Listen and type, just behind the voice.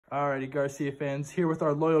Alrighty, Garcia fans, here with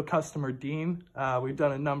our loyal customer, Dean. We've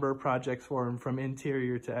done a number of projects for him from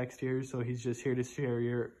interior to exterior, so he's just here to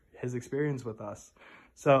share his experience with us.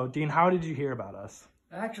 So, Dean, how did you hear about us?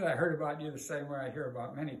 Actually, I heard about you the same way I hear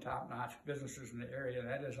about many top-notch businesses in the area.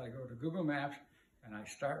 That is, I go to Google Maps, and I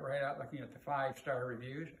start right out looking at the 5-star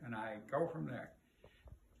reviews, and I go from there.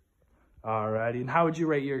 Alrighty, and how would you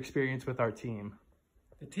rate your experience with our team?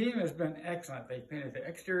 The team has been excellent. They painted the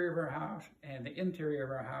exterior of our house and the interior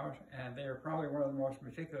of our house, and they are probably one of the most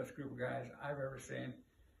meticulous group of guys I've ever seen.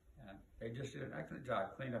 And they just did an excellent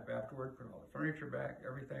job. Cleaned up afterward, put all the furniture back.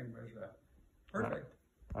 Everything was perfect.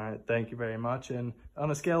 All right, thank you very much. And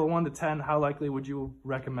on a scale of 1 to 10, how likely would you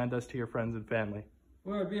recommend us to your friends and family?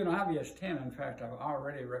 Well, it would be an obvious 10. In fact, I've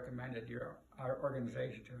already recommended our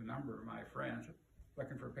organization to a number of my friends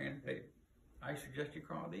looking for painting. I suggest you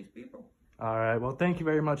call these people. All right. Well, thank you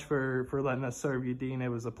very much for letting us serve you, Dean. It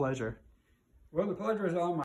was a pleasure. Well, the pleasure is all mine.